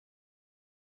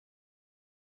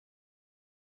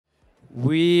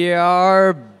We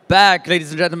are back,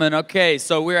 ladies and gentlemen. Okay,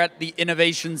 so we're at the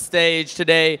innovation stage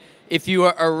today. If you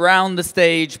are around the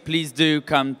stage, please do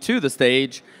come to the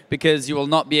stage because you will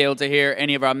not be able to hear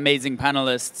any of our amazing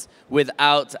panelists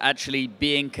without actually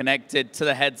being connected to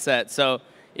the headset. So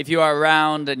if you are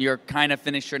around and you're kind of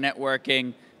finished your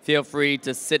networking, feel free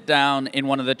to sit down in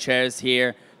one of the chairs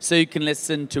here so you can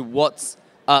listen to what's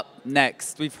up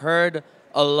next. We've heard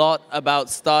a lot about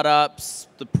startups,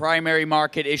 the primary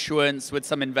market issuance with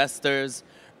some investors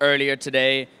earlier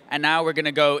today, and now we're going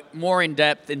to go more in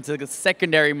depth into the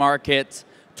secondary market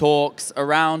talks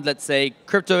around, let's say,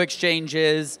 crypto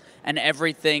exchanges and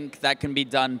everything that can be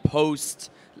done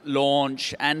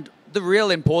post-launch and the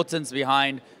real importance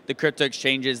behind the crypto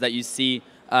exchanges that you see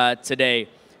today.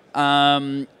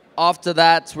 After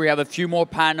that, we have a few more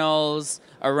panels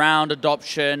around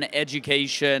adoption,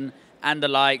 education, and the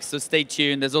like, so stay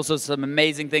tuned. There's also some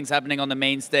amazing things happening on the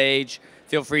main stage.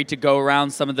 Feel free to go around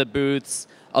some of the booths.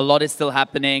 A lot is still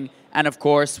happening. And of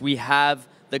course, we have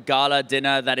the gala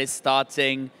dinner that is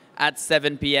starting at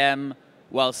 7 p.m.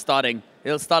 Well, starting.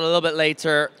 It'll start a little bit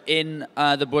later in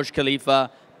the Burj Khalifa,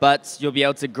 but you'll be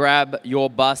able to grab your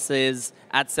buses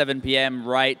at 7 p.m.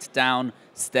 right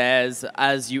downstairs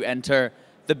as you enter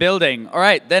the building. All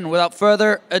right, then without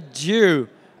further ado,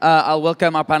 I'll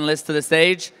welcome our panelists to the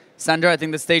stage. Sandro, I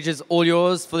think the stage is all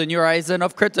yours for the new horizon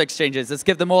of crypto exchanges. Let's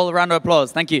give them all a round of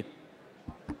applause. Thank you.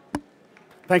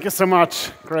 Thank you so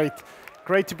much. Great.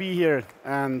 Great to be here.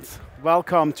 And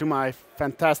welcome to my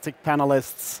fantastic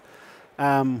panelists.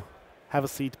 Have a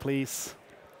seat, please.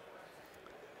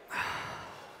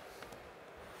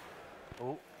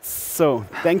 So,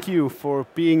 thank you for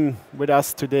being with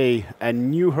us today. A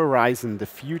new horizon, the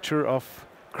future of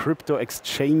crypto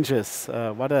exchanges.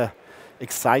 What a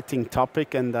exciting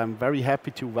topic, and I'm very happy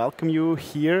to welcome you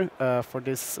here for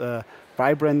this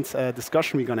vibrant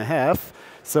discussion we're going to have.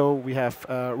 So we have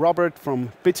Robert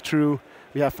from BitTrue,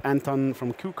 we have Anton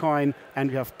from KuCoin, and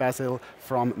we have Basil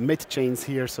from MidChains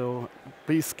here. So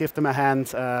please give them a hand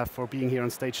for being here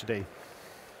on stage today.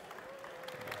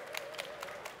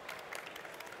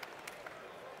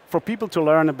 For people to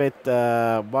learn a bit,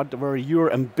 what were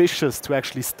your ambitions to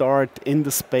actually start in the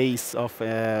space of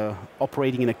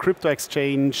operating in a crypto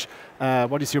exchange?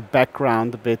 What is your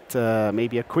background a bit?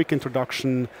 Maybe a quick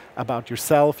introduction about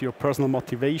yourself, your personal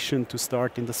motivation to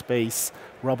start in the space.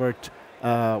 Robert,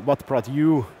 what brought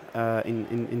you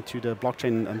into the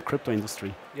blockchain and crypto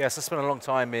industry? Yes, I spent a long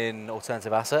time in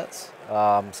alternative assets,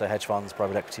 so hedge funds,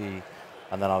 private equity,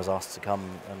 and then I was asked to come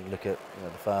and look at the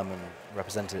firm and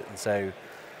represent it. And so,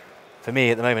 for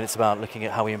me, at the moment, it's about looking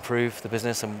at how we improve the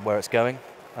business and where it's going.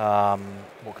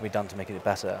 What can be done to make it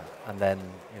better, and then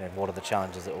what are the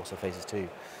challenges it also faces too.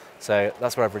 So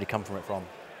that's where I've really come from it from.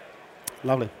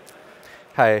 Lovely.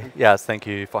 Hi, yes, thank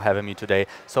you for having me today.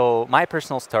 So my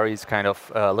personal story is kind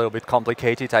of a little bit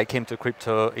complicated. I came to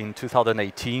crypto in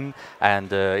 2018,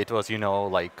 and it was,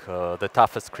 like the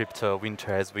toughest crypto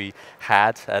winter as we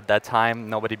had at that time.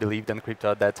 Nobody believed in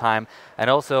crypto at that time. And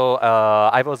also,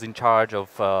 I was in charge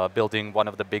of building one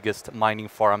of the biggest mining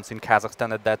forums in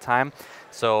Kazakhstan at that time.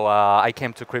 So I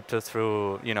came to crypto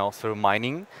through, through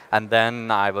mining, and then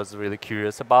I was really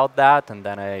curious about that, and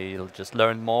then I just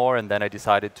learned more, and then I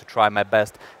decided to try my best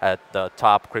at the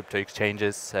top crypto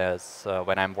exchanges as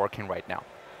when I'm working right now.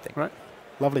 Right,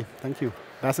 lovely, thank you.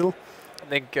 Basil? I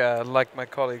think, like my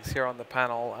colleagues here on the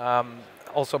panel,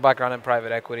 also background in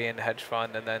private equity and hedge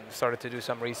fund, and then started to do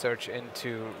some research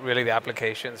into really the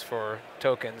applications for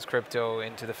tokens, crypto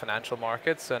into the financial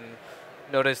markets, and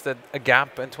noticed that a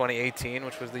gap in 2018,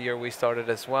 which was the year we started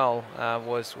as well,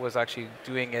 was actually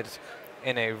doing it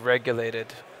in a regulated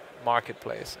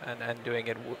marketplace and doing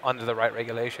it under the right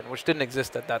regulation, which didn't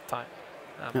exist at that time.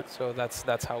 So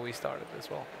that's how we started as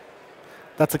well.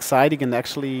 That's exciting, and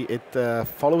actually it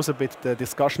follows a bit the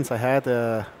discussions I had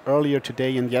earlier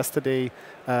today and yesterday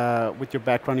with your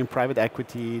background in private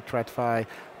equity, TradFi.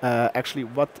 Actually,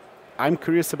 what I'm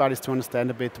curious about is to understand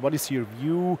a bit, what is your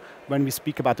view when we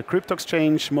speak about the crypto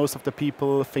exchange? Most of the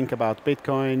people think about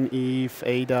Bitcoin, ETH,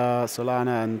 ADA,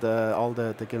 Solana, and all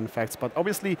the given facts. But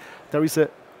obviously, there is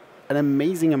an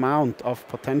amazing amount of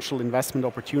potential investment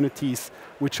opportunities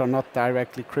which are not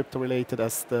directly crypto related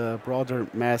as the broader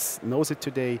mass knows it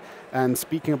today. And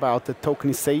speaking about the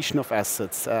tokenization of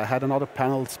assets, I had another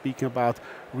panel speaking about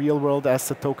real world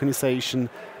asset tokenization.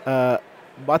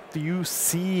 What do you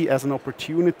see as an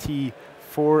opportunity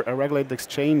for a regulated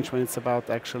exchange when it's about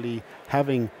actually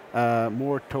having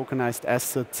more tokenized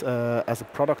assets as a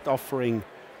product offering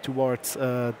towards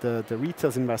the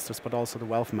retail investors, but also the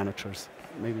wealth managers?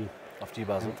 Maybe after you,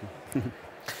 Basil.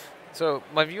 So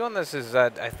my view on this is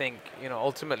that I think,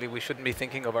 ultimately we shouldn't be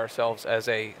thinking of ourselves as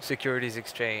a securities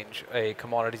exchange, a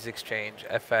commodities exchange,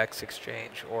 FX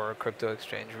exchange, or a crypto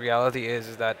exchange. Reality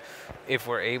is that if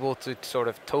we're able to sort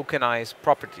of tokenize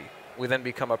property, we then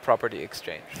become a property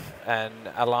exchange, and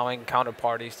allowing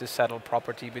counterparties to settle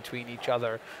property between each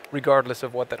other, regardless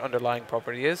of what that underlying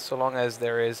property is, so long as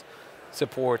there is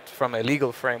support from a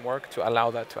legal framework to allow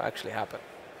that to actually happen.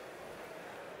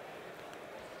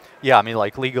 Yeah, I mean,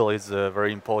 like legal is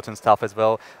very important stuff as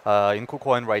well. In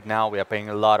KuCoin right now, we are paying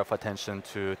a lot of attention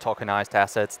to tokenized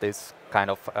assets, this kind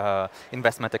of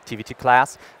investment activity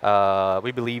class.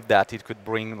 We believe that it could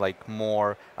bring like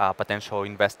more potential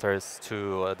investors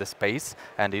to the space,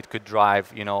 and it could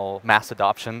drive, mass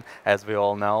adoption, as we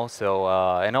all know. So,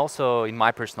 and also, in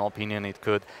my personal opinion, it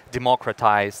could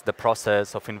democratize the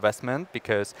process of investment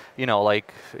because,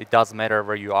 like it doesn't matter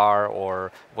where you are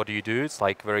or what do you do. It's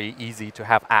like very easy to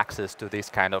have access to this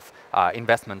kind of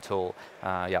investment tool.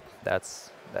 Yeah,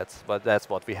 that's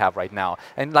what we have right now.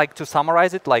 And like to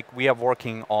summarize it, like we are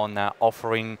working on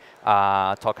offering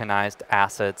tokenized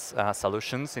assets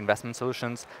solutions, investment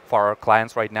solutions for our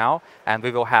clients right now, and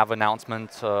we will have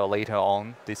announcements later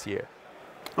on this year.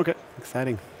 Okay,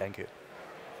 exciting. Thank you.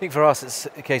 I think for us, it's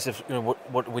a case of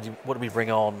what do we bring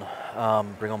on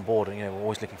board, and we're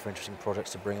always looking for interesting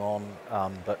projects to bring on,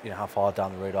 but how far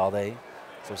down the road are they?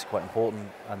 It's obviously quite important,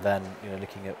 and then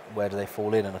looking at where do they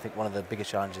fall in, and I think one of the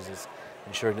biggest challenges is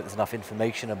ensuring that there's enough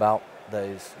information about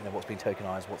those, what's being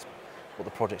tokenized, what the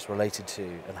project's related to,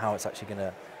 and how it's actually going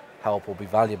to help or be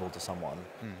valuable to someone,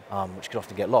 which can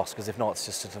often get lost, because if not, it's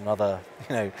just another,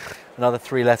 another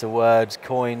three-letter word,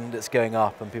 coin that's going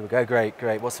up, and people go,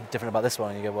 great, what's different about this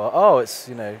one? And you go, well, oh,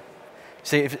 it's,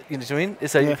 see, if, you know what I mean?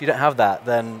 So if you don't have that,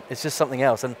 then it's just something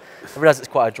else. And I realize it's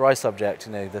quite a dry subject,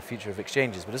 the future of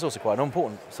exchanges, but it's also quite an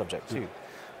important subject too.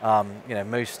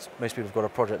 Most people have got a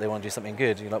project, they want to do something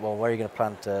good. You're like, well, where are you going to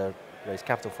plan to raise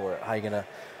capital for it? How are you going to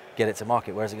get it to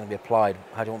market? Where is it going to be applied?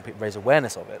 How do you want people to raise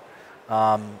awareness of it?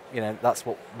 That's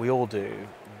what we all do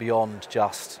beyond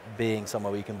just being somewhere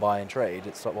where you can buy and trade.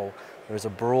 It's like, well, there is a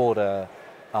broader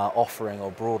offering or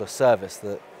broader service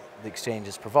that the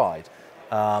exchanges provide,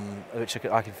 which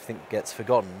I think gets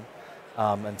forgotten.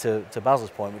 And to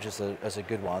Basil's point, which is a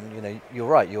good one, you're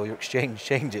right, your exchange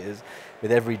changes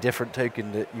with every different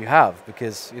token that you have,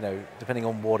 because depending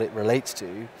on what it relates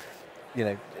to,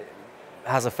 it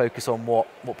has a focus on what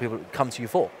people come to you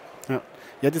for. Yeah,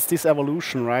 it's this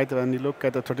evolution, right? When you look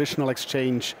at a traditional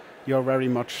exchange, you're very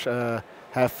much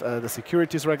have the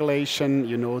securities regulation,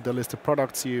 the list of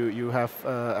products you have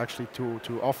actually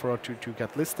to offer or to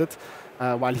get listed.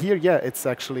 While here,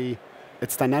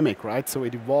 it's dynamic, right? So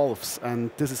it evolves, and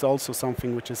this is also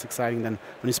something which is exciting then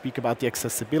when you speak about the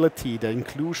accessibility, the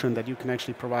inclusion, that you can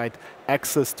actually provide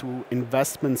access to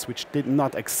investments which did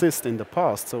not exist in the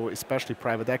past. So especially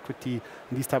private equity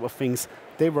and these type of things,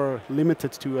 they were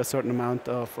limited to a certain amount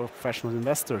of professional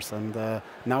investors, and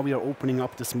now we are opening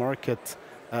up this market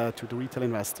to the retail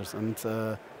investors. And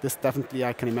this definitely,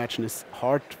 I can imagine, is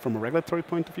hard from a regulatory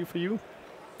point of view for you.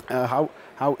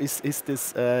 How is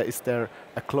this? Is there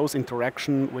a close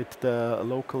interaction with the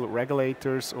local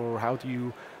regulators, or how do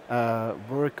you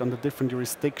work on the different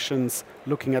jurisdictions?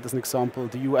 Looking at, as an example,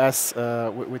 the US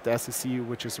with the SEC,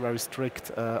 which is very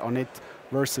strict on it,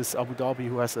 versus Abu Dhabi,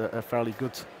 who has a fairly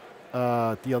good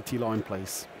DLT law in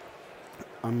place.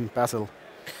 Basil.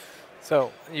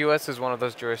 So, US is one of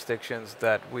those jurisdictions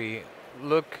that we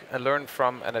look and learn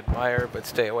from and admire, but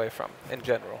stay away from in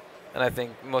general. And I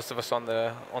think most of us on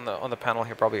the panel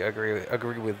here probably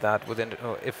agree with that.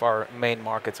 If our main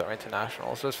markets are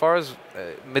international. So as far as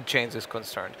MidChains is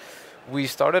concerned, we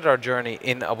started our journey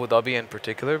in Abu Dhabi in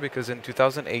particular because in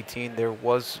 2018 there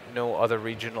was no other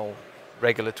regional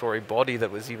regulatory body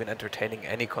that was even entertaining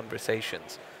any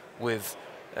conversations with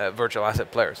virtual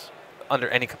asset players under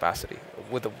any capacity,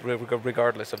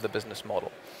 regardless of the business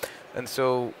model. And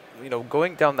so,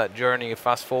 going down that journey,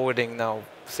 fast forwarding now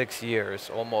 6 years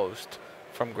almost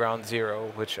from ground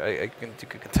zero, which you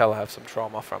can tell I have some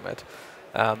trauma from it.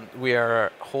 We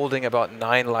are holding about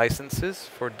 9 licenses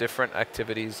for different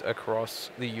activities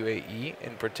across the UAE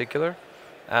in particular,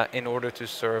 in order to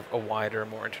serve a wider,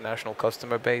 more international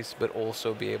customer base, but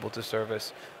also be able to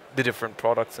service the different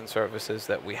products and services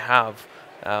that we have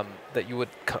that you would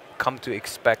come to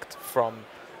expect from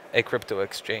a crypto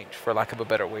exchange, for lack of a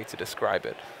better way to describe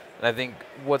it. And I think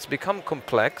what's become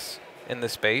complex in the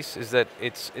space is that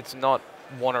it's not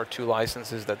 1 or 2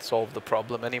 licenses that solve the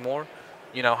problem anymore.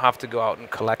 You now have to go out and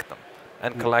collect them,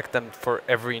 and collect them for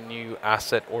every new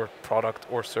asset or product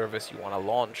or service you want to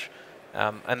launch.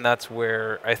 And that's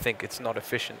where I think it's not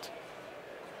efficient.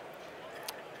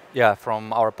 Yeah,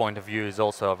 from our point of view, it's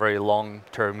also a very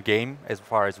long-term game as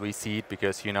far as we see it,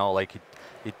 because like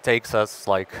it takes us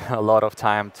like a lot of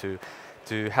time to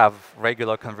have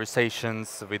regular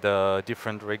conversations with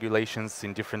different regulations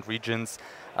in different regions.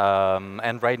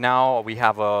 And right now we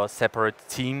have a separate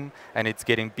team, and it's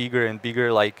getting bigger and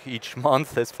bigger like each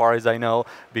month, as far as I know,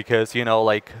 because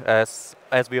like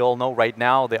as we all know right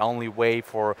now, the only way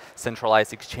for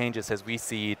centralized exchanges as we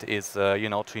see it is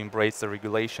to embrace the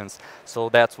regulations. So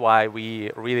that's why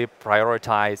we really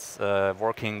prioritize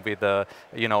working with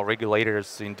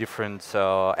regulators in different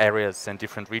areas and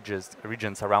different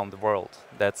regions around the world.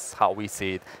 That's how we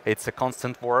see it. It's a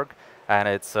constant work, and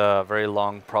it's a very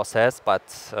long process, but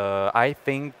I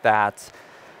think that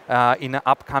in the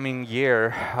upcoming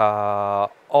year,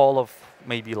 all of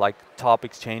maybe like top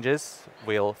exchanges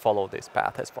will follow this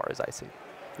path, as far as I see.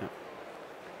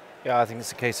 Yeah, I think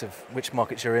it's a case of which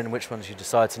markets you're in, which ones you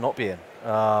decide to not be in.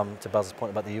 To Basil's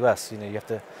point about the US, you have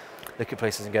to look at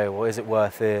places and go, well, is it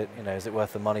worth it? Is it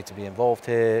worth the money to be involved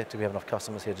here? Do we have enough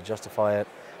customers here to justify it,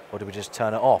 or do we just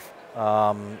turn it off?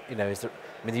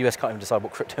 The US can't even decide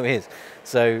what crypto is,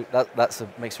 so that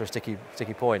makes for a sticky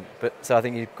point. But so I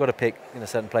think you've got to pick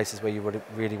certain places where you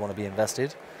really want to be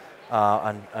invested,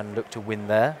 and look to win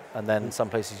there. And then some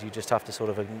places you just have to sort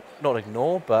of not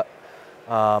ignore, but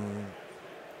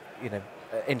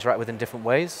interact with in different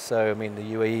ways. So the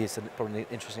UAE is probably an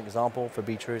interesting example for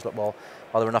B-True. It's like, well,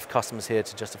 are there enough customers here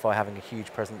to justify having a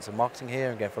huge presence of marketing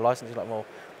here and going for a license? It's like, well,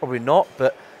 probably not.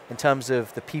 But in terms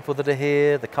of the people that are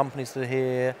here, the companies that are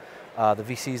here, the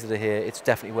VCs that are here, it's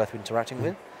definitely worth interacting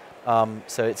with.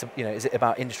 So it's is it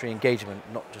about industry engagement,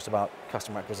 not just about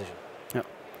customer acquisition? Yeah.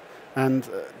 And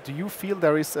do you feel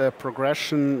there is a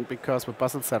progression, because what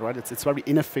Basil said, right? It's very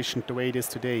inefficient the way it is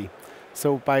today.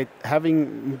 So by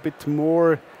having a bit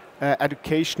more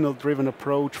educational-driven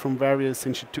approach from various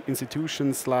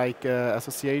institutions like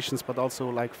associations, but also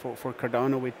like for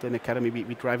Cardano with an academy,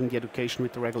 we driving the education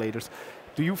with the regulators.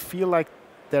 Do you feel like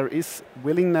there is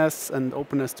willingness and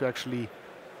openness to actually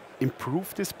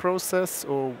improve this process,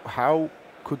 or how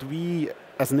could we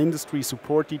as an industry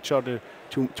support each other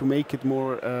to make it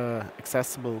more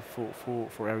accessible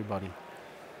for everybody?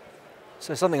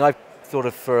 So something I've thought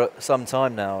of for some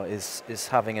time now is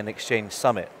having an exchange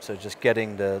summit. So just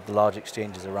getting the large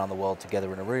exchanges around the world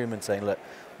together in a room and saying, look,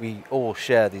 we all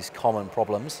share these common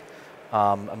problems.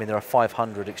 There are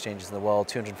 500 exchanges in the world,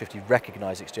 250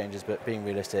 recognized exchanges, but being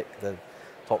realistic, the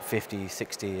top 50,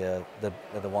 60 are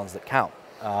the ones that count.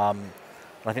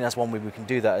 And I think that's one way we can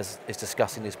do that is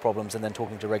discussing these problems and then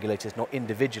talking to regulators, not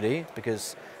individually,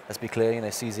 because let's be clear,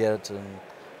 CZ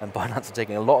and Binance are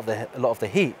taking a lot of the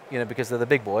heat, because they're the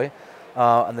big boy,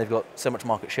 and they've got so much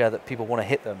market share that people want to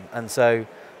hit them. And so,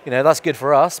 that's good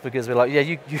for us, because we're like, yeah,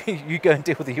 you go and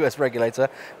deal with the US regulator,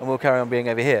 and we'll carry on being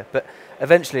over here. But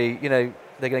eventually, they're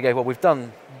going to go, well, we've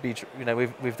done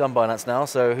Binance now,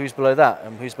 so who's below that,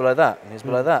 and who's below that, and who's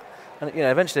below that, and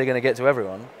eventually they're going to get to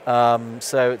everyone.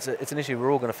 So it's an issue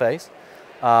we're all going to face,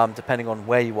 depending on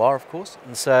where you are, of course.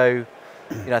 And so,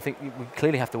 I think we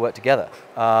clearly have to work together.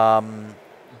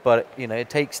 But it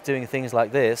takes doing things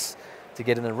like this to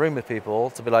get in a room with people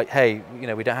to be like, hey,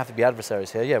 we don't have to be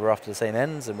adversaries here. Yeah, we're after the same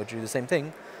ends and we'll do the same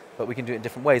thing, but we can do it in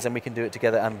different ways, and we can do it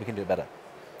together, and we can do it better.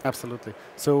 Absolutely.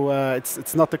 So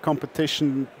it's not a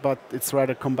competition, but it's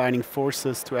rather combining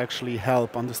forces to actually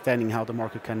help understanding how the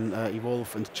market can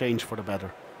evolve and change for the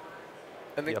better.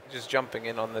 I think just jumping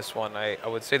in on this one, I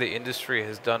would say the industry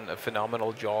has done a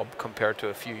phenomenal job compared to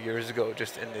a few years ago,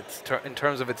 just in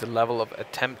terms of its level of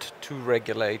attempt to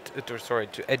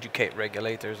to educate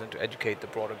regulators and to educate the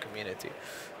broader community.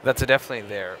 That's definitely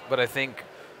there. But I think,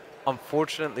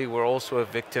 unfortunately, we're also a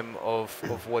victim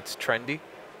of what's trendy.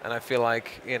 And I feel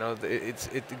like,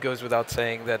 it goes without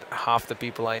saying that half the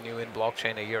people I knew in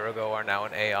blockchain a year ago are now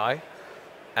in AI.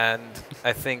 And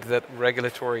I think that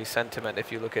regulatory sentiment,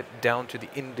 if you look at down to the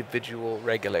individual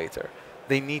regulator,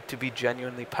 they need to be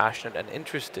genuinely passionate and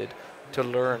interested to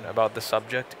learn about the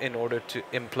subject in order to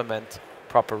implement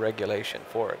proper regulation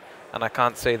for it. And I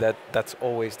can't say that that's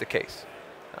always the case,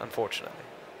 unfortunately.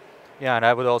 Yeah, and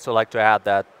I would also like to add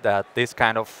that this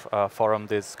kind of forum,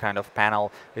 this kind of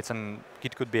panel,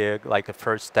 it could be like a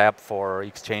first step for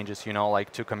exchanges,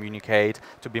 like to communicate,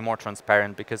 to be more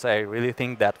transparent, because I really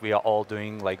think that we are all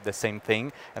doing like the same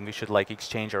thing, and we should like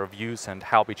exchange our views and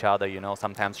help each other,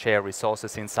 sometimes share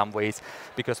resources in some ways,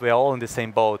 because we are all in the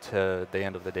same boat at the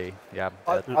end of the day. Yeah.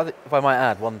 If I might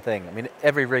add one thing,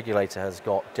 every regulator has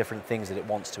got different things that it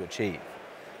wants to achieve.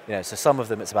 So some of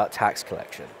them it's about tax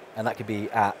collection. And that could be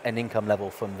at an income level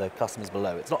from the customers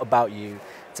below. It's not about you,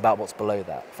 it's about what's below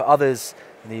that. For others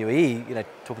in the UAE, you know,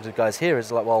 talking to the guys here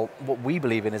is like, well, what we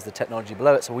believe in is the technology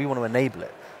below it, so we want to enable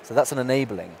it. So that's an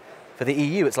enabling. For the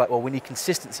EU, it's like, well, we need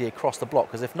consistency across the block,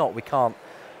 because if not, we can't,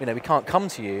 you know, we can't come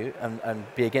to you and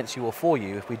be against you or for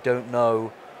you if we don't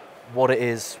know what it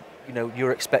is, you know,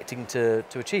 you're expecting to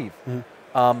achieve.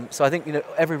 So I think, you know,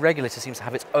 every regulator seems to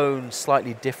have its own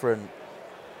slightly different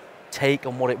take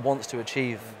on what it wants to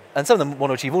achieve. And some of them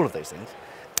want to achieve all of those things,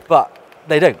 but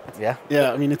they don't, yeah?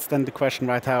 Yeah, I mean, it's then the question,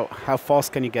 right, how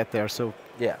fast can you get there? So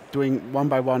yeah, doing one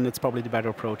by one, it's probably the better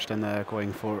approach than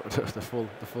going for the full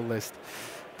list.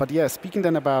 But yeah, speaking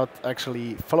then about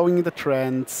actually following the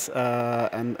trends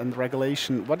and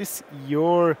regulation, what is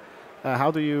your, how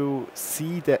do you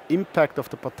see the impact of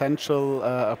the potential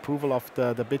approval of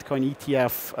the Bitcoin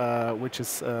ETF, which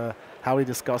is how we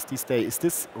discussed these days? Is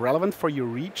this relevant for your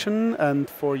region and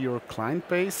for your client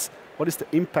base? What is the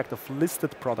impact of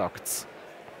listed products?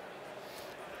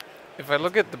 If I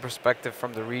look at the perspective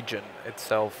from the region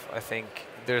itself, I think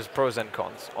there's pros and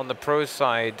cons. On the pros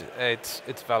side, it's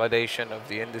validation of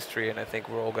the industry, and I think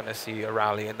we're all going to see a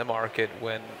rally in the market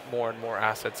when more and more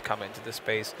assets come into the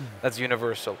space. That's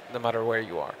universal, no matter where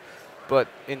you are. But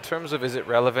in terms of, is it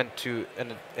relevant to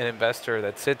an investor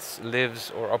that sits,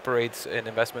 lives, or operates an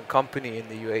investment company in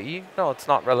the UAE? No, it's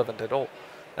not relevant at all.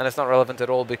 And it's not relevant at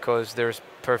all because there's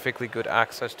perfectly good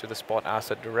access to the spot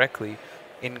asset directly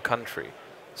in country.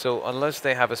 So unless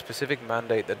they have a specific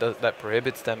mandate that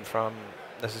prohibits them from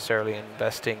necessarily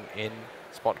investing in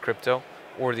spot crypto,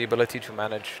 or the ability to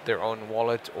manage their own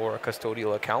wallet or a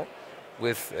custodial account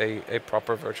with a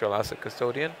proper virtual asset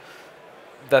custodian,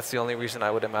 that's the only reason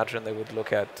I would imagine they would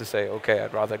look at to say, okay,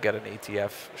 I'd rather get an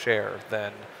ETF share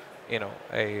than, you know,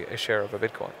 a share of a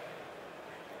Bitcoin.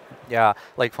 Yeah,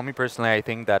 like for me personally, I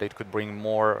think that it could bring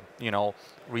more, you know,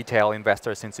 retail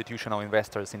investors, institutional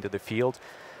investors into the field.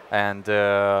 And,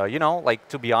 you know, like,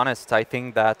 to be honest, I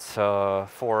think that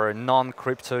for a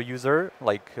non-crypto user,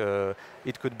 like,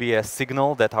 it could be a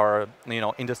signal that our, you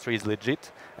know, industry is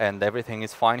legit and everything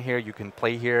is fine here. You can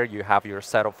play here. You have your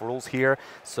set of rules here.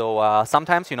 So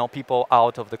sometimes, you know, people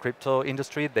out of the crypto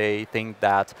industry, they think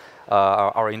that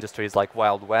our industry is like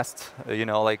Wild West, you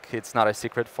know, like it's not a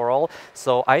secret for all.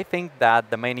 So I think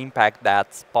that the main impact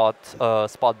that spot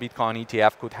Bitcoin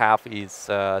ETF could have is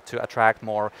to attract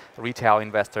more retail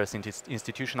investors,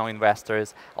 institutional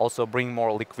investors, also bring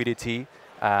more liquidity.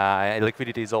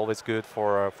 Liquidity is always good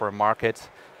for a market.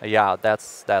 Yeah,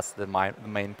 that's the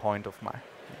main point of my.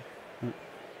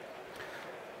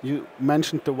 You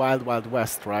mentioned the Wild Wild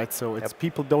West, right? So it's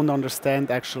people don't understand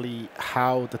actually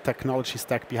how the technology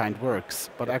stack behind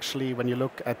works. But actually, when you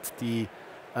look at the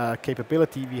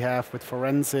capability we have with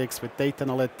forensics, with data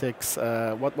analytics,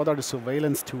 what are the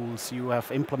surveillance tools you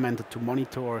have implemented to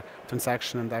monitor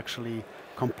transaction and actually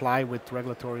comply with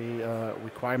regulatory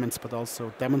requirements, but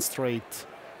also demonstrate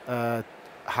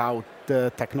how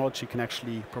the technology can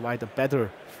actually provide a better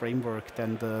framework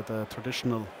than the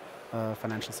traditional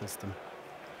financial system?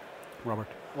 Robert.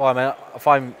 Well, I mean, if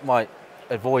I might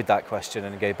avoid that question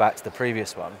and go back to the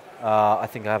previous one, I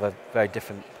think I have a very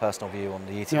different personal view on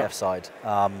the ETF side,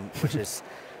 which is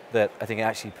that I think it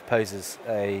actually proposes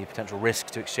a potential risk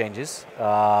to exchanges.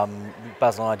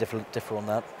 Basil and I differ on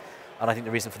that. And I think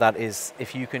the reason for that is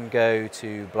if you can go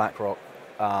to BlackRock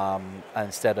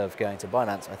instead of going to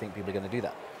Binance, I think people are going to do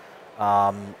that.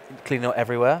 Clearly not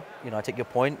everywhere. You know, I take your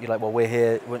point. You're like, well, we're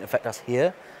here, it wouldn't affect us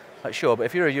here. Like, sure, but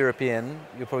if you're a European,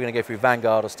 you're probably going to go through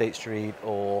Vanguard or State Street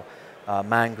or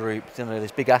Man Group, you know,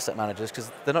 these big asset managers,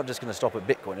 because they're not just going to stop at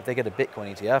Bitcoin. If they get a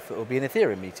Bitcoin ETF, it will be an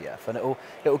Ethereum ETF, and it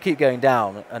will keep going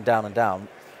down and down and down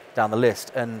the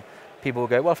list. And people will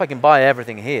go, well, if I can buy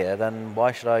everything here, then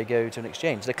why should I go to an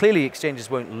exchange? So clearly, exchanges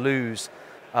won't lose,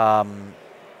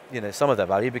 you know, some of their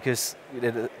value because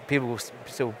people will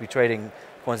still be trading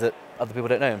coins that other people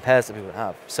don't know and pairs that people don't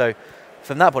have. So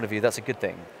from that point of view, that's a good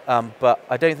thing. But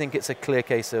I don't think it's a clear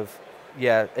case of,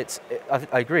 yeah,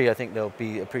 I agree, I think there'll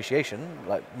be appreciation,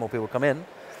 like more people come in,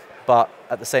 but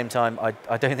at the same time,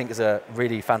 I don't think it's a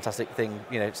really fantastic thing,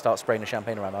 you know, start spraying the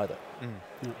champagne around either.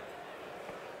 Yeah.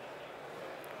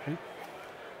 Okay.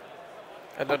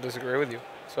 I don't disagree with you.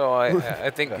 So I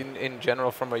think in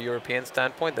general, from a European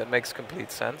standpoint, that makes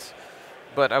complete sense.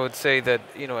 But I would say that,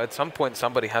 you know, at some point,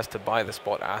 somebody has to buy the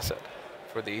spot asset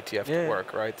for the ETF to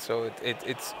work, right? So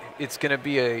it's going to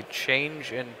be a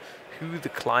change in who the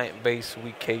client base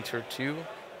we cater to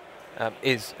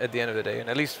is at the end of the day. And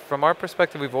at least from our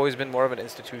perspective, we've always been more of an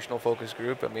institutional focused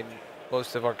group. I mean,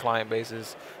 most of our client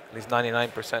bases, at least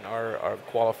 99% are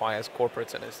qualify as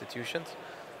corporates and institutions.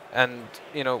 And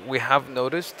we have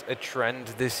noticed a trend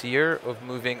this year of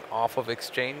moving off of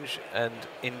exchange and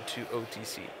into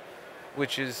OTC,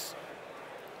 which is,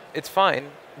 it's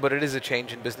fine, but it is a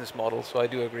change in business model. So I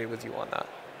do agree with you on that.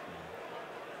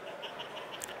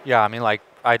 Yeah, I mean, like,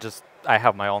 I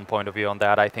have my own point of view on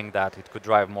that. I think that it could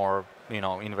drive more,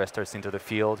 investors into the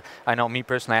field. I know me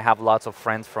personally, I have lots of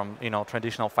friends from,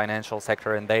 traditional financial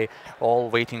sector, and they all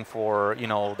waiting for,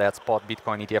 that spot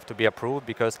Bitcoin ETF to be approved,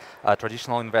 because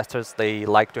traditional investors, they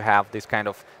like to have this kind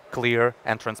of clear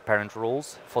and transparent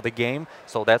rules for the game.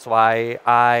 So that's why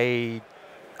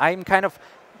I'm kind of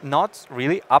not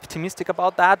really optimistic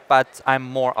about that, but I'm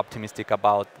more optimistic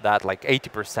about that, like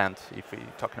 80%, if we're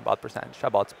talking about percentage,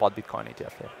 about spot Bitcoin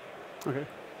ETF. Yeah. Okay,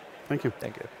 thank you.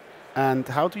 Thank you. And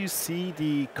how do you see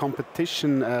the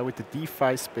competition with the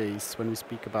DeFi space when we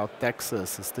speak about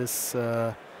DEXs? Is this,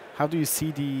 how do you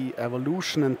see the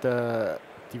evolution and the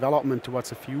development towards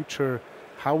the future?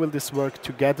 How will this work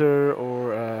together,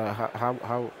 or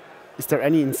how is there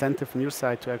any incentive from your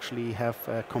side to actually have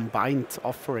a combined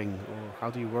offering, or how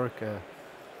do you work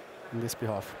on this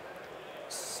behalf?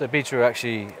 So Bitra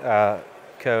actually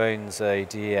co-owns a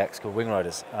DEX called Wing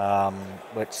Riders,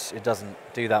 which it doesn't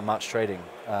do that much trading,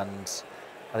 and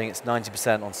I think it's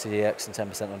 90% on CEX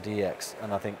and 10% on DEX.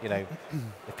 And I think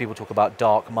if people talk about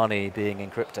dark money being in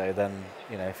crypto, then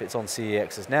if it's on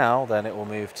CEXs now, then it will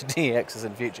move to DEXs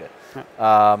in future.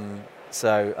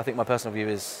 So I think my personal view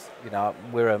is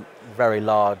we're a very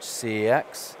large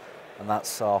CEX, and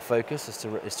that's our focus,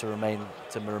 is to remain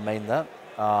that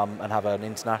and have an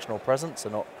international presence,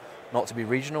 and not to be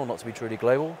regional, not to be truly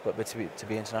global, but to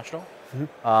be international.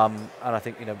 And I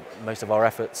think most of our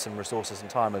efforts and resources and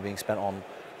time are being spent on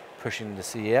pushing the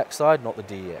CEX side, not the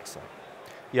DEX side.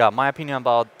 Yeah, my opinion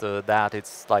about that,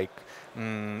 it's like,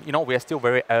 we are still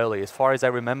very early. As far as I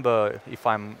remember, if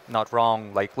I'm not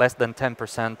wrong, like less than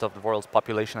 10% of the world's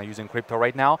population are using crypto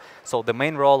right now. So the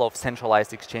main role of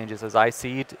centralized exchanges, as I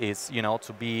see it, is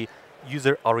to be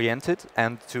user-oriented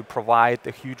and to provide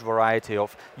a huge variety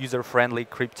of user-friendly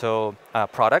crypto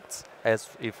products, as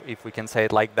if we can say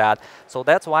it like that. So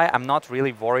that's why I'm not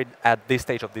really worried at this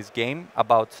stage of this game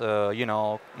about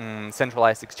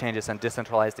centralized exchanges and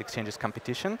decentralized exchanges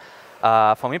competition.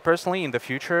 For me personally, in the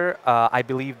future, I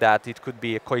believe that it could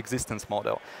be a coexistence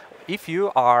model. If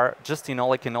you are just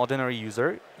like an ordinary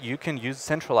user, you can use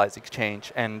centralized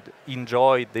exchange and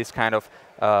enjoy this kind of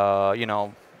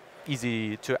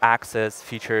easy to access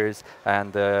features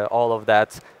and all of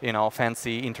that,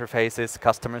 fancy interfaces,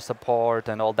 customer support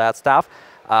and all that stuff.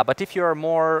 But if you're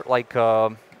more like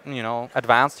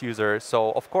advanced user,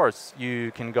 so of course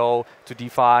you can go to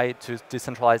DeFi, to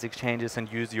decentralized exchanges, and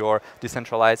use your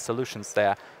decentralized solutions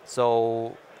there.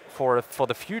 So for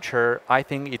the future, I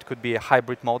think it could be a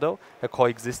hybrid model, a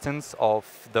coexistence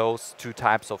of those two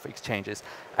types of exchanges.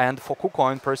 And for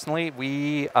KuCoin, personally,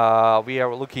 we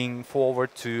are looking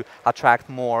forward to attract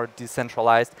more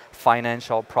decentralized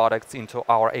financial products into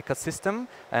our ecosystem.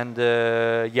 And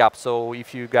so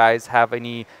if you guys have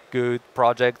any good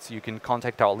projects, you can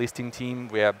contact our listing team.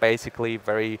 We are basically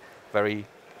very, very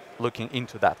looking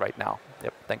into that right now.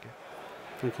 Yep, thank you.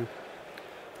 Thank you.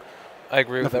 I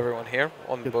agree with everyone here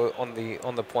on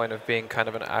the point of being kind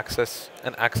of an access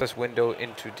window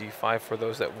into DeFi for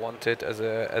those that want it as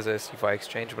a DeFi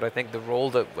exchange. But I think the role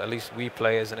that at least we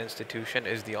play as an institution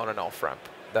is the on and off ramp.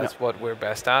 That's what we're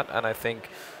best at, and I think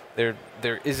there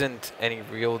isn't any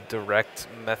real direct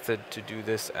method to do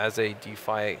this as a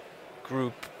DeFi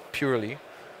group purely,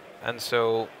 and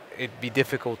so it'd be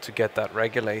difficult to get that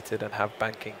regulated and have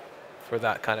banking for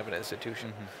that kind of an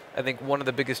institution. I think one of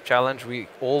the biggest challenge we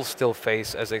all still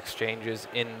face as exchanges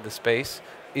in the space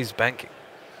is banking.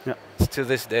 To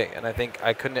this day, and I think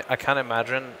I can't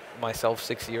imagine myself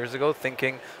 6 years ago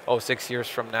thinking, 6 years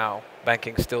from now,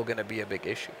 banking's still going to be a big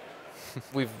issue.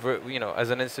 We've, as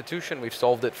an institution, we've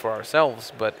solved it for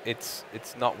ourselves, but it's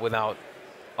not without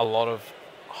a lot of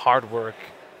hard work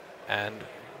and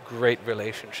great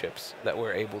relationships that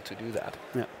we're able to do that,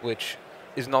 which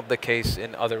is not the case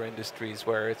in other industries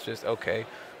where it's just, okay,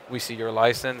 we see your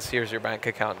license, here's your bank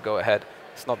account, go ahead.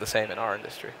 It's not the same in our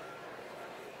industry.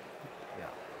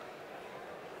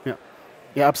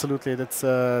 Yeah, absolutely. That's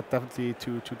definitely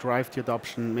to drive the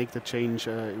adoption, make the change.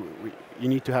 You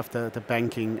need to have the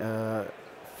banking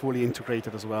fully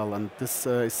integrated as well. And this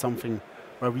is something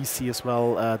where we see as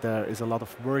well there is a lot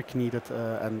of work needed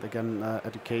and again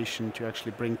education to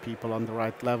actually bring people on the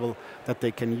right level that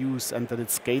they can use and that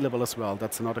it's scalable as well.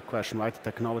 That's another question, right?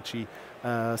 The technology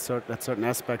at certain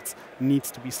aspects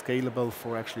needs to be scalable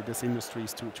for actually these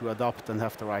industries to adopt and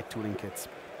have the right tooling kits.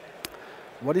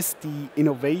 What is the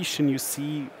innovation you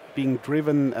see being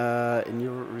driven in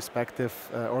your respective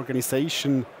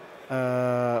organization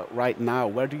right now?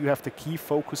 Where do you have the key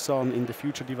focus on in the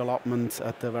future development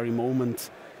at the very moment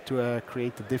to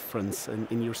create the difference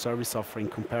in your service offering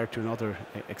compared to another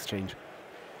exchange?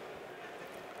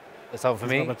 That's all for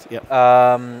me. Robert,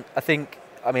 yeah. I think,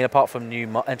 I mean, apart from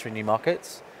entering new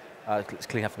markets, it's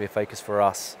clearly have to be a focus for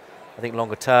us. I think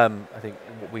longer term, I think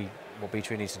what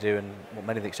B2 needs to do, and what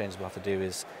many of the exchanges will have to do,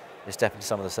 is step into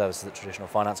some of the services that traditional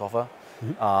finance offer.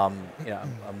 You know,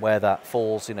 and where that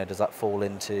falls, you know, does that fall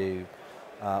into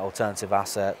alternative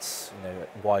assets, you know,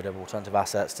 wider alternative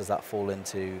assets? Does that fall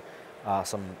into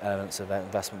some elements of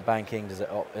investment banking? Does it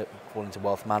fall into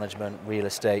wealth management, real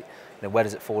estate? You know, where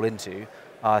does it fall into?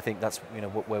 I think that's, you know,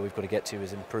 where we've got to get to,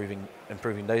 is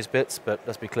improving those bits. But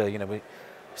let's be clear, you know, we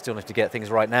still need to get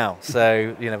things right now.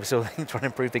 So, you know, we're still trying to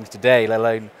improve things today, let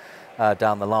alone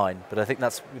down the line. But I think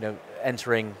that's, you know,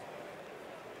 entering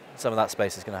some of that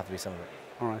space is going to have to be some of it.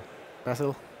 All right.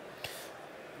 Basil?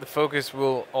 The focus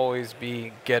will always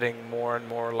be getting more and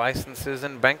more licenses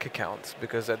and bank accounts,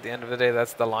 because at the end of the day,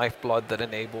 that's the lifeblood that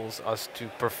enables us to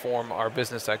perform our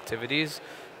business activities.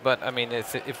 But I mean,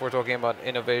 if we're talking about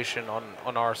innovation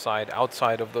on our side,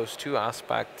 outside of those two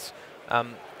aspects,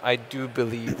 I do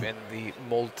believe in the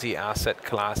multi-asset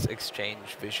class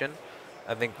exchange vision.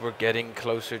 I think we're getting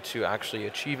closer to actually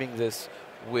achieving this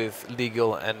with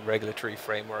legal and regulatory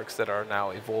frameworks that are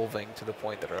now evolving to the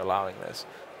point that are allowing this.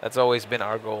 That's always been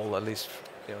our goal, at least,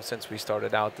 you know, since we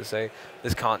started out, to say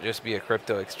this can't just be a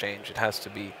crypto exchange, it has to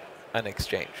be an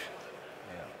exchange.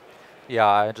 Yeah,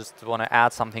 I just want to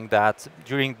add something, that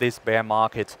during this bear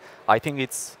market, I think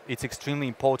it's extremely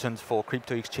important for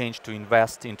crypto exchange to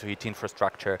invest into its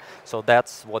infrastructure. So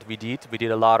that's what we did. We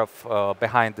did a lot of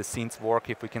behind the scenes work,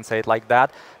 if we can say it like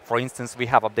that. For instance, we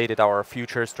have updated our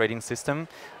futures trading system.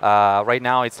 Right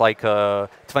now it's like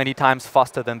 20 times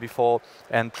faster than before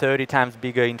and 30 times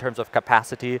bigger in terms of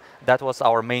capacity. That was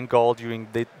our main goal during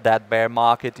that bear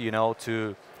market, you know,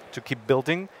 to keep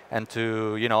building and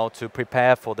to, you know, to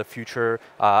prepare for the future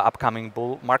upcoming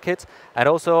bull market. And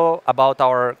also about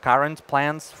our current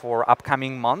plans for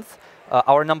upcoming month,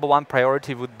 our #1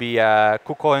 priority would be a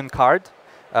KuCoin card,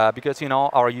 because, you know,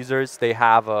 our users, they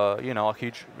have, you know,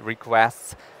 huge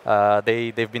requests.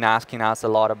 They've been asking us a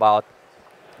lot about,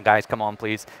 guys, come on,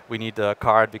 please, we need a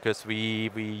card because we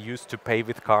used to pay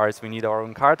with cards, we need our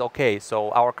own card. Okay,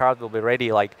 so our card will be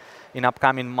ready like in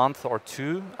upcoming month or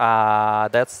two.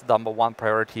 That's #1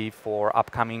 priority for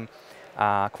upcoming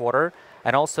quarter.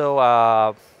 And also,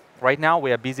 right now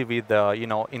we are busy with, you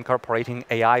know, incorporating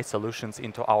AI solutions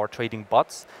into our trading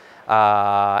bots.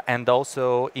 And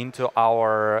also into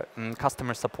our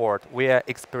customer support. We are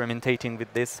experimenting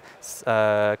with this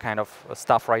kind of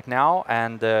stuff right now,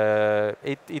 and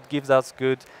it gives us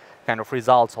good kind of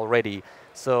results already.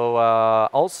 So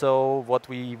also what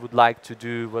we would like to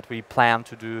do, what we plan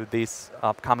to do this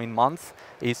upcoming month,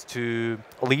 is to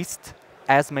list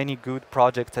as many good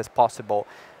projects as possible.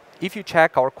 If you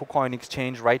check our KuCoin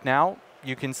exchange right now,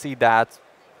 you can see that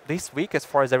this week, as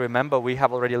far as I remember, we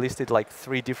have already listed like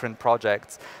 3 different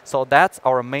projects. So that's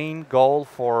our main goal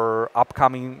for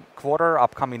upcoming quarter,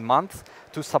 upcoming month,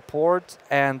 to support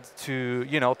and to,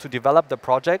 you know, to develop the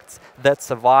projects that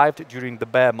survived during the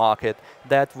bear market.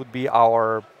 That would be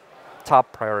our top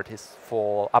priorities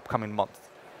for upcoming month.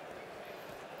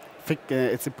 I think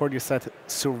it's important you said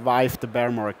survive the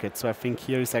bear market. So I think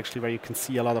here is actually where you can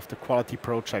see a lot of the quality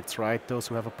projects, right? Those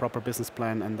who have a proper business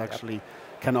plan and actually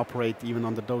can operate even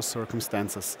under those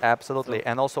circumstances. Absolutely. So,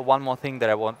 and also one more thing that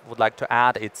I would like to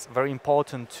add, it's very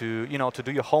important to, you know, to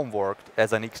do your homework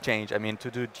as an exchange. I mean, to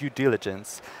do due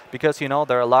diligence, because, you know,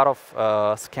 there are a lot of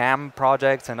scam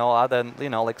projects and all other, you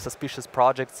know, like suspicious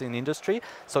projects in industry.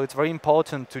 So it's very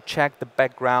important to check the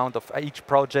background of each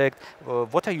project.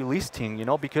 What are you listing, you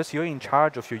know, because you're in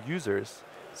charge of your users.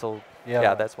 So yeah,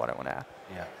 right. That's what I want to add.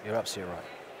 Yeah, you're absolutely right.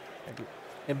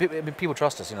 And people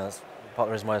trust us, you know. That's part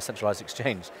of the reason why a centralized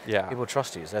exchange. Yeah. People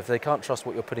trust you. So if they can't trust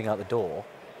what you're putting out the door,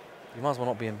 you might as well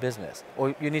not be in business.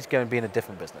 Or you need to go and be in a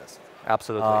different business.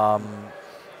 Absolutely.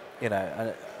 You know,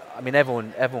 and I mean,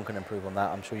 everyone can improve on that.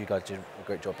 I'm sure you guys do a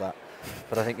great job of that.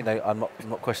 But I think, you know, I'm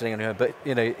not questioning anyone, but,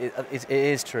 you know, it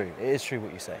is true. It is true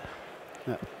what you say.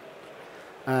 Yeah.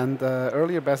 And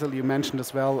earlier, Basil, you mentioned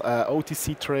as well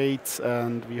OTC trades,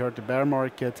 and we heard the bear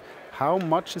market. How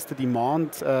much is the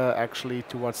demand actually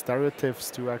towards derivatives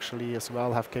to actually as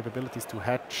well have capabilities to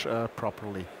hedge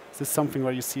properly? Is this something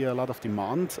where you see a lot of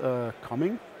demand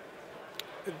coming?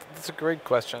 That's a great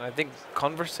question. I think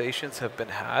conversations have been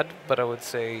had, but I would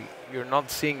say you're not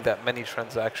seeing that many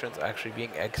transactions actually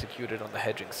being executed on the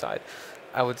hedging side.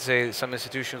 I would say some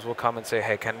institutions will come and say,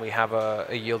 hey, can we have a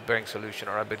yield-bearing solution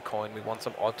or a Bitcoin? We want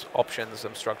some options,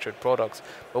 some structured products.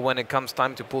 But when it comes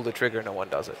time to pull the trigger, no one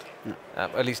does it,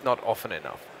 at least not often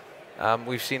enough.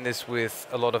 We've seen this with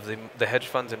a lot of the hedge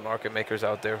funds and market makers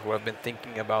out there who have been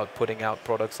thinking about putting out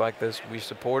products like this. We're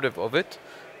supportive of it,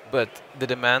 but the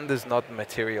demand is not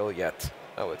material yet,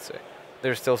 I would say.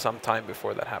 There's still some time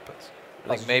before that happens.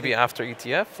 Like maybe after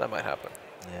ETF, that might happen.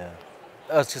 Yeah.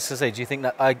 I was just going to say, do you think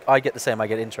that I get the same, I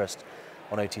get interest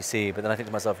on OTC, but then I think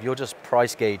to myself, you're just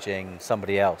price gauging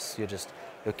somebody else.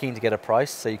 You're keen to get a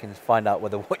price so you can find out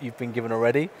whether what you've been given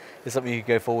already is something you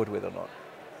can go forward with or not.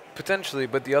 Potentially,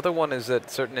 but the other one is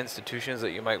that certain institutions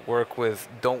that you might work with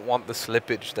don't want the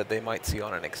slippage that they might see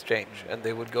on an exchange, and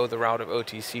they would go the route of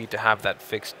OTC to have that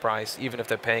fixed price, even if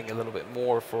they're paying a little bit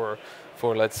more for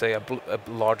let's say, a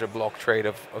larger block trade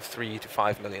of $3 to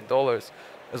 $5 million,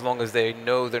 as long as they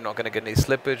know they're not going to get any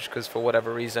slippage, because for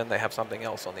whatever reason they have something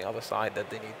else on the other side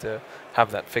that they need to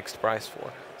have that fixed price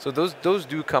for. So those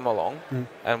do come along,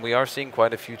 and we are seeing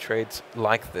quite a few trades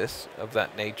like this, of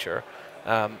that nature.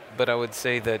 But I would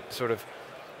say that sort of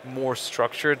more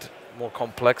structured, more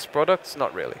complex products,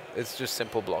 not really. It's just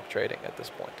simple block trading at this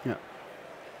point. Yeah.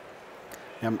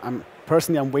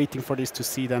 Personally, I'm waiting for this to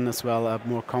see then as well,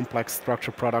 more complex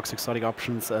structured products, exotic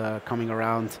options coming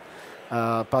around.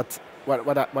 But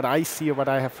what I see, or what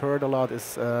I have heard a lot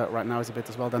is right now is a bit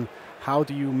as well then, how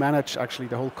do you manage actually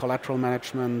the whole collateral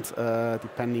management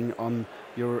depending on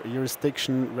your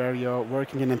jurisdiction where you're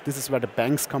working in, and this is where the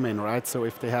banks come in, right? So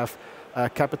if they have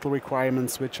capital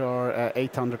requirements which are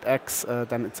 800x,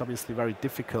 then it's obviously very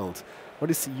difficult.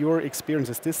 What is your experience?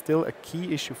 Is this still a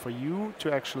key issue for you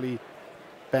to actually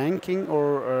banking,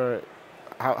 or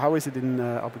how is it in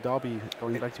Abu Dhabi,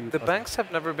 going back to you? The banks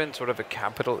have never been sort of a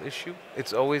capital issue.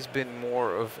 It's always been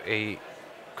more of a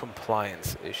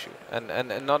compliance issue.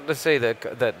 And not to say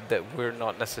that we're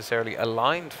not necessarily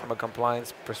aligned from a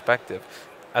compliance perspective.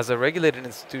 As a regulated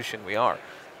institution, we are.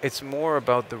 It's more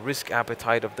about the risk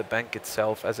appetite of the bank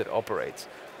itself as it operates.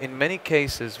 In many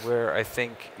cases where I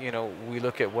think, we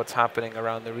look at what's happening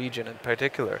around the region in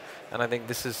particular, and I think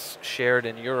this is shared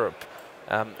in Europe,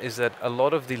 is that a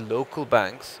lot of the local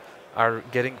banks are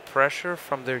getting pressure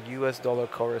from their US dollar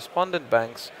correspondent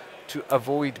banks to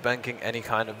avoid banking any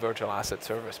kind of virtual asset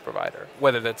service provider,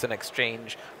 whether that's an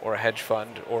exchange or a hedge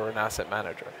fund or an asset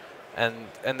manager. And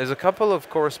there's a couple of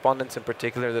correspondents in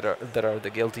particular that are the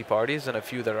guilty parties, and a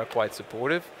few that are quite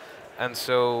supportive. And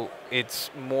so it's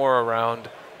more around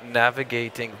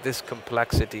navigating this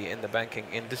complexity in the banking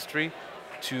industry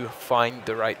to find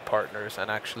the right partners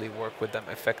and actually work with them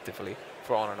effectively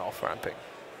for on and off ramping.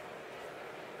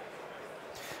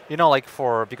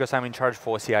 Because I'm in charge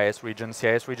for CIS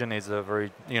region is a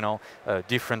very,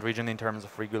 different region in terms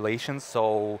of regulations.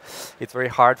 So it's very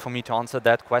hard for me to answer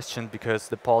that question because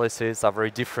the policies are very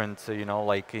different,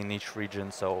 in each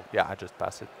region. So yeah, I just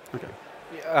pass it. Okay.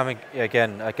 Yeah,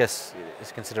 again, I guess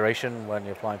it's a consideration when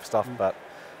you're applying for stuff, but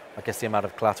I guess the amount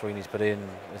of collateral you need to put in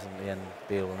isn't the end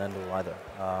be all and end all either.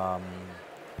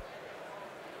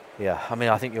 Yeah,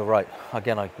 I think you're right.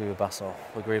 Again, I agree with Basil.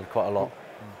 We agree with quite a lot.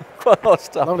 Quite a lot of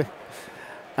stuff. Lovely.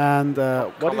 And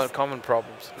common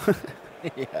problems.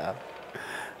 Yeah.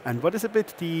 And what is a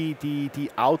bit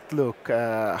the outlook?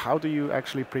 How do you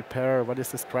actually prepare? What is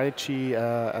the strategy?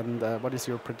 And what is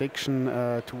your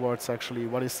prediction towards actually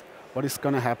what is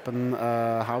going to happen?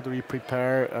 How do you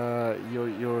prepare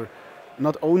your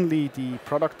not only the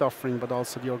product offering but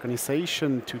also the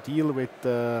organization to deal with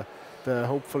the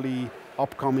hopefully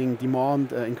upcoming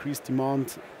demand, increased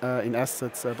demand in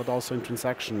assets, but also in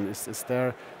transaction? Is there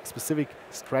a specific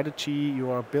strategy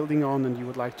you are building on and you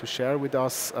would like to share with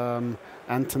us,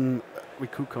 Anton,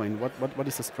 with KuCoin? What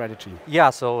is the strategy?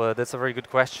 Yeah, so that's a very good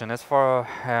question. As for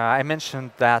I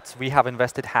mentioned that we have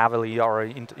invested heavily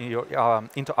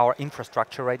into our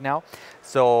infrastructure right now.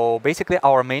 So basically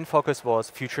our main focus was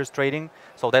futures trading.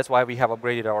 So that's why we have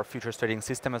upgraded our futures trading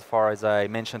system. As far as I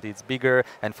mentioned, it's bigger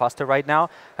and faster right now.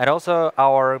 And also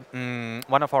our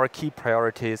one of our key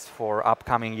priorities for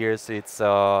upcoming years, it's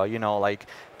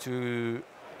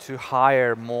to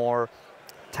hire more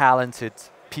talented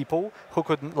people who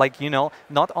could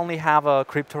not only have a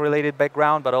crypto-related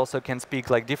background but also can speak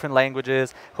different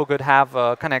languages, who could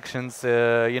have connections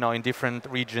in different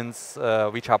regions,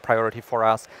 which are priority for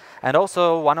us. And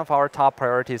also one of our top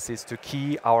priorities is to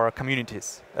key our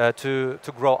communities, to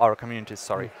grow our communities.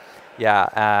 Sorry,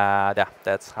 yeah,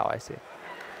 that's how I see it.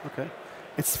 Okay.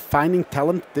 Is finding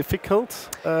talent difficult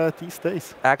these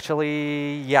days?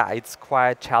 Actually, yeah, it's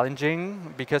quite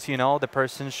challenging because the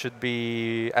person should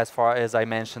be, as far as I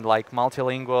mentioned, like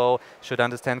multilingual, should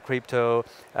understand crypto.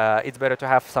 It's better to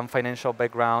have some financial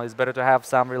background. It's better to have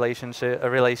some relations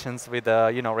with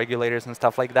regulators and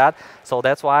stuff like that. So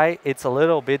that's why it's a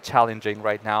little bit challenging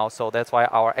right now. So that's why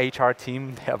our HR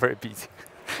team, they are very busy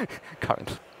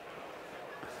currently.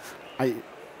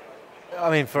 I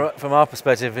mean, from our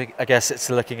perspective, I guess it's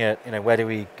looking at where do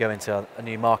we go into a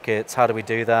new markets? How do we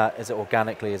do that? Is it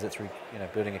organically? Is it through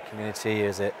building a community?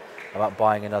 Is it about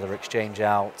buying another exchange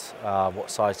out?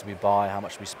 What size do we buy? How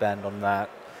much do we spend on that?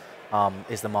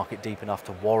 Is the market deep enough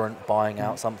to warrant buying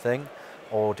out something,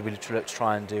 or do we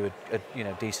try and do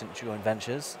a decent joint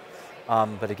ventures?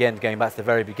 But again, going back to the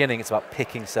very beginning, it's about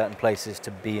picking certain places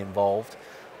to be involved,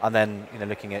 and then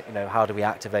looking at how do we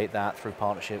activate that through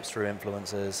partnerships, through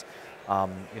influencers.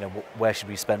 Where should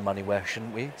we spend money? Where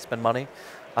shouldn't we spend money?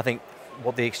 I think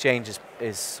what the exchange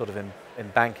is sort of in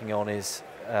banking on is,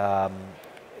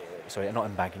 sorry, not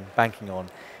in banking on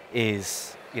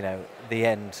is the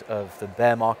end of the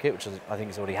bear market, which I think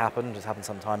has already happened. It's happened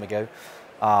some time ago,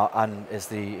 and is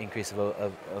the increase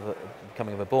of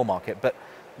becoming of a bull market. But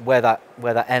where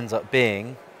that ends up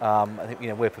being, I think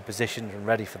we're positioned and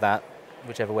ready for that,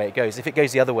 whichever way it goes. If it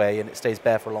goes the other way and it stays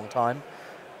bear for a long time,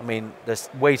 I mean, there's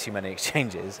way too many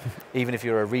exchanges. Even if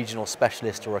you're a regional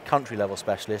specialist or a country level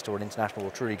specialist or an international or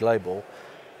truly global,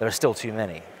 there are still too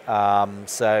many.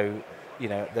 So,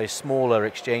 those smaller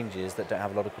exchanges that don't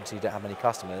have a lot of liquidity, don't have many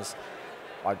customers,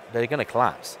 they're going to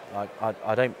collapse.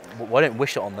 I don't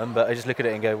wish it on them, but I just look at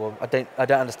it and go, well, I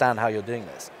don't understand how you're doing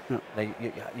this. No.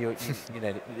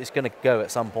 It's going to go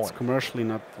at some point. It's commercially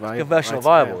not viable. It's commercially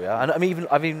viable, yeah. And I mean,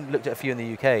 I've even looked at a few in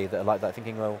the UK that are like that,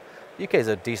 thinking, well, UK is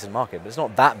a decent market, but it's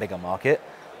not that big a market.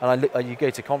 And you go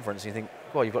to a conference and you think,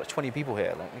 well, you've got 20 people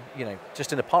here,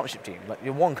 just in a partnership team, like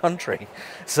you're one country.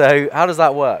 So how does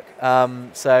that work?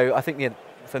 So I think,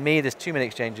 for me, there's too many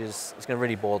exchanges. It's going to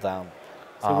really boil down.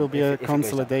 So there will be a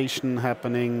consolidation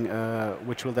happening,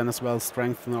 which will then as well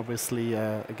strengthen, obviously,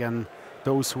 again,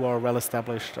 those who are well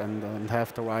established and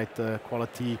have the right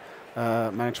quality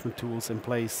management tools in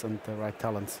place and the right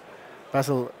talents.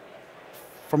 Basil,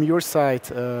 from your side,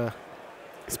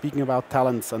 speaking about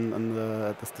talents and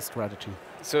the strategy.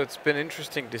 So it's been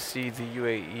interesting to see the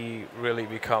UAE really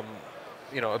become,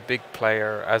 a big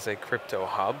player as a crypto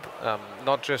hub,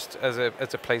 not just as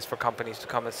a place for companies to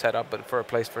come and set up, but for a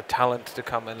place for talent to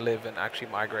come and live and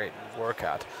actually migrate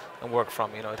and work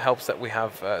from. It helps that we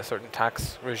have a certain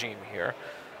tax regime here.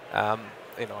 I'm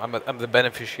the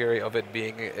beneficiary of it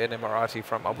being an Emirati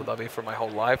from Abu Dhabi for my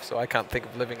whole life, so I can't think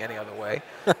of living any other way.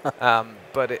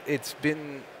 But it's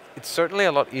certainly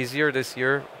a lot easier this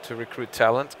year to recruit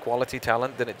talent, quality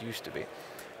talent, than it used to be.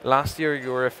 Last year,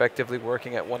 you were effectively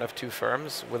working at one of two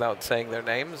firms without saying their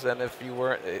names, and if you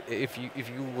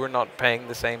were not paying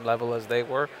the same level as they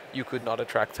were, you could not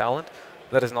attract talent.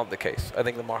 That is not the case. I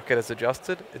think the market has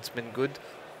adjusted. It's been good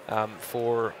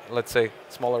for, let's say,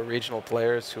 smaller regional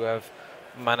players who have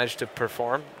managed to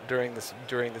perform during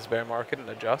this bear market and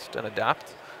adjust and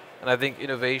adapt. And I think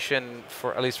innovation,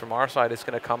 at least from our side, is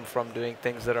going to come from doing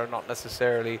things that are not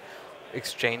necessarily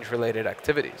exchange-related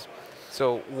activities.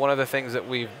 So one of the things that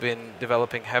we've been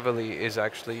developing heavily is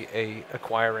actually a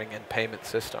acquiring and payment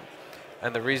system.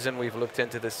 And the reason we've looked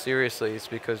into this seriously is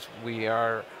because we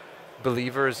are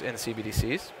believers in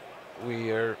CBDCs.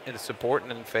 We are in support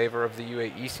and in favor of the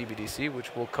UAE CBDC,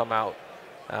 which will come out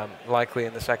likely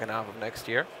in the second half of next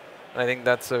year. And I think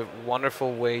that's a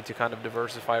wonderful way to kind of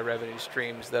diversify revenue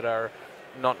streams that are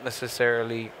not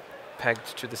necessarily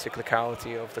pegged to the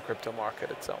cyclicality of the crypto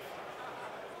market itself.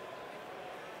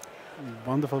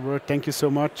 Wonderful word. Thank you so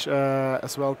much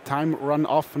as well. Time run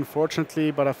off,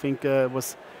 unfortunately, but I think it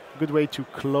was a good way to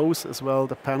close as well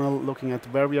the panel, looking at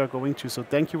where we are going to. So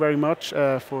thank you very much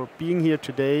for being here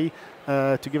today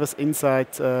to give us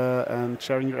insight and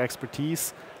sharing your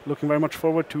expertise. Looking very much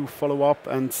forward to follow up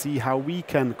and see how we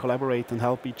can collaborate and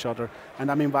help each other.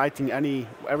 And I'm inviting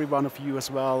every one of you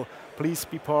as well. Please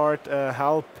be part,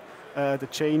 help the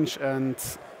change, and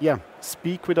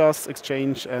speak with us,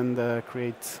 exchange, and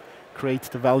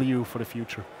create the value for the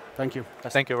future. Thank you.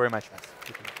 Thank you very much.